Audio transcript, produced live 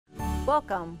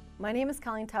Welcome. My name is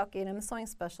Colleen Tauke and I'm a sewing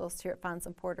specialist here at Fons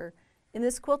 & Porter. In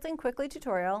this Quilting Quickly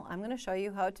tutorial, I'm going to show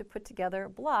you how to put together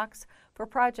blocks for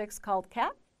projects called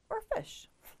cat or fish.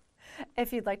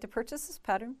 If you'd like to purchase this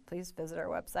pattern, please visit our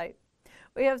website.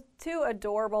 We have two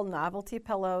adorable novelty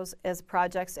pillows as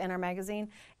projects in our magazine,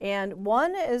 and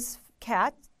one is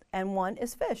cat and one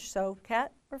is fish, so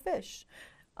cat or fish.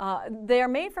 They are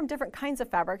made from different kinds of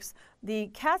fabrics.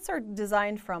 The cats are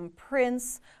designed from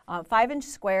prints. 5-inch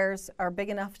squares are big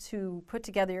enough to put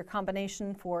together your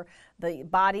combination for the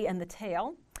body and the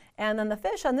tail. And then the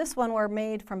fish on this one were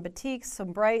made from batiks,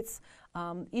 some brights.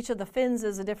 Each of the fins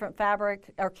is a different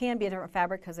fabric, or can be a different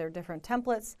fabric because they're different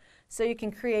templates. So you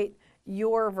can create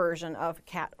your version of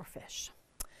cat or fish.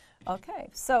 Okay,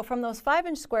 so from those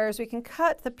 5-inch squares, we can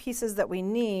cut the pieces that we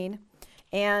need.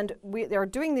 And they're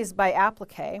doing these by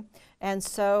applique, and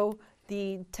so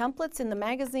the templates in the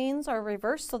magazines are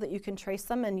reversed so that you can trace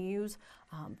them and use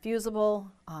fusible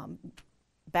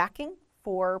backing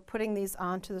for putting these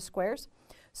onto the squares.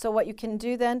 So what you can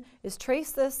do then is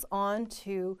trace this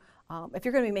onto, if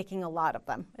you're going to be making a lot of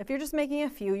them. If you're just making a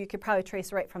few, you could probably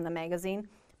trace right from the magazine.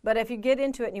 But if you get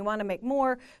into it and you want to make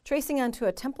more, tracing onto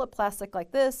a template plastic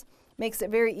like this makes it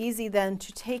very easy then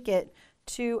to take it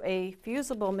to a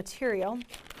fusible material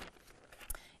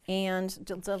and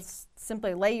just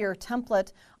simply lay your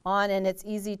template on, and it's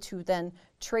easy to then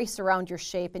trace around your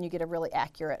shape and you get a really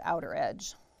accurate outer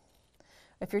edge.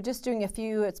 If you're just doing a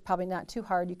few, it's probably not too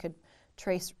hard. You could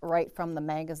trace right from the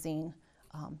magazine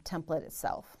template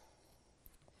itself.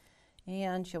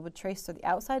 And you would trace to the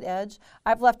outside edge.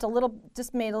 I've left a little,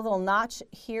 just made a little notch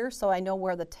here so I know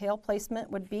where the tail placement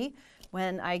would be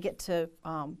when I get to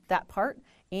that part.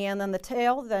 And then the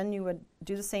tail, then you would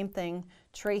do the same thing,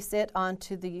 trace it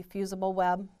onto the fusible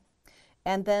web.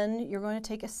 And then you're going to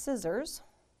take a scissors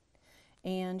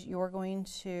and you're going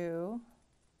to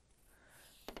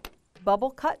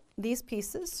bubble cut these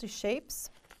pieces to shapes,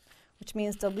 which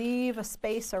means to leave a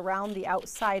space around the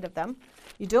outside of them.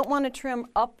 You don't want to trim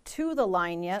up to the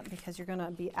line yet because you're going to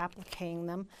be appliquing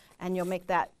them, and you'll make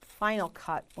that final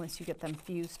cut once you get them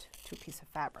fused to a piece of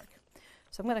fabric.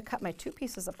 So I'm going to cut my two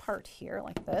pieces apart here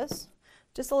like this,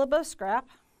 just a little bit of scrap.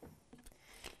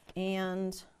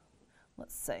 And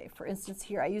let's say, for instance,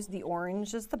 here I use the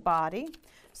orange as the body.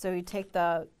 So you take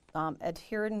the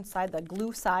adherent side, the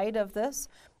glue side of this,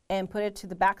 and put it to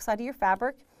the back side of your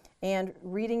fabric. And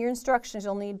reading your instructions,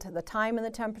 you'll need the time and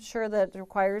the temperature that it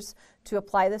requires to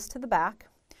apply this to the back.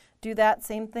 Do that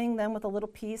same thing then with a little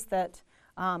piece that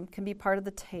can be part of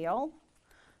the tail,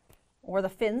 or the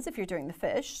fins if you're doing the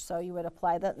fish, so you would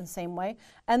apply that in the same way.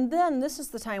 And then this is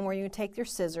the time where you take your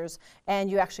scissors and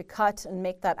you actually cut and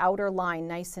make that outer line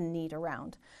nice and neat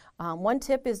around. One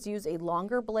tip is to use a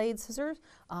longer blade scissors.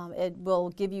 It will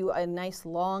give you a nice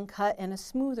long cut and a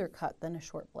smoother cut than a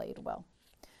short blade will.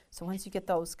 So once you get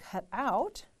those cut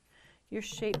out, your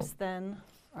shapes then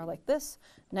are like this,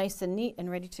 nice and neat and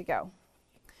ready to go.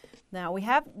 Now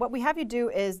what we have you do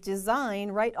is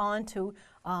design right onto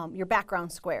your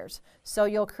background squares. So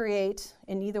you'll create,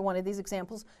 in either one of these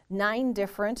examples, 9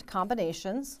 different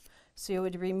combinations. So you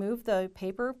would remove the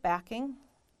paper backing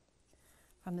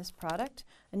from this product.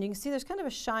 And you can see there's kind of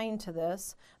a shine to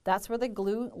this. That's where the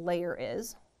glue layer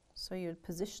is. So you would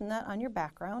position that on your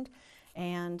background.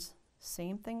 And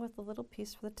same thing with the little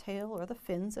piece for the tail or the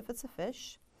fins if it's a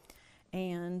fish.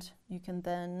 And you can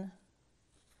then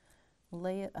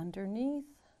lay it underneath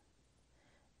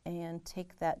and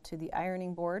take that to the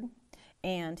ironing board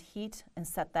and heat and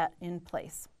set that in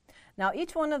place. Now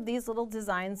each one of these little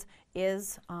designs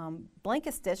is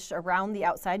blanket stitched around the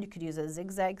outside. You could use a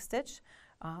zigzag stitch.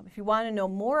 If you want to know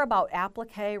more about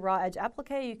applique, raw edge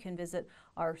applique, you can visit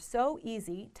our Sew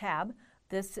Easy tab.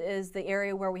 This is the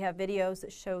area where we have videos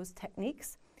that shows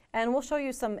techniques, and we'll show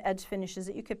you some edge finishes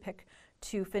that you could pick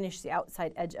to finish the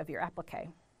outside edge of your applique.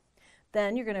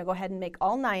 Then you're going to go ahead and make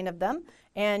all 9 of them,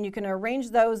 and you can arrange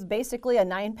those basically a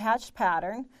 9-patch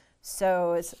pattern.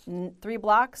 So it's 3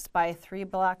 blocks by 3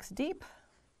 blocks deep,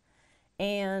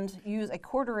 and use a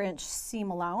 1/4-inch seam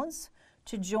allowance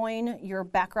to join your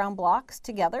background blocks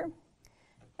together.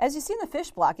 As you see in the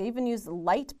fish block, I even use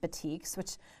light batiks,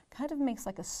 which kind of makes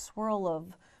like a swirl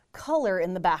of color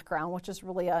in the background, which is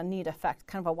really a neat effect,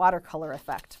 kind of a watercolor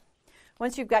effect.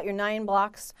 Once you've got your 9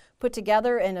 blocks put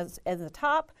together and as the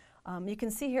top, you can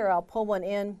see here I'll pull one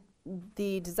in.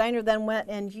 The designer then went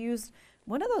and used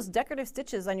one of those decorative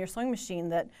stitches on your sewing machine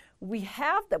that we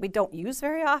have that we don't use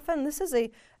very often. This is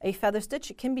a feather stitch.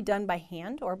 It can be done by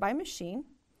hand or by machine,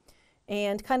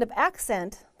 and kind of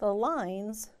accent the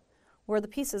lines where the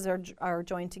pieces are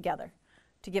joined together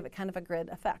to give it kind of a grid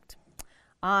effect.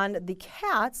 On the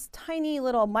cats, tiny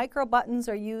little micro buttons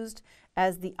are used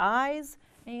as the eyes,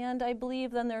 and I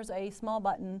believe then there's a small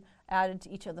button added to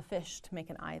each of the fish to make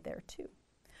an eye there too.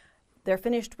 They're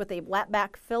finished with a lap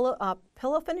back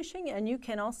pillow finishing, and you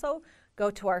can also go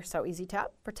to our Sew Easy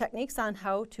tab for techniques on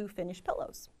how to finish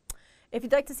pillows. If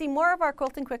you'd like to see more of our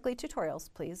Quilting Quickly tutorials,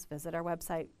 please visit our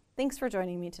website. Thanks for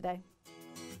joining me today.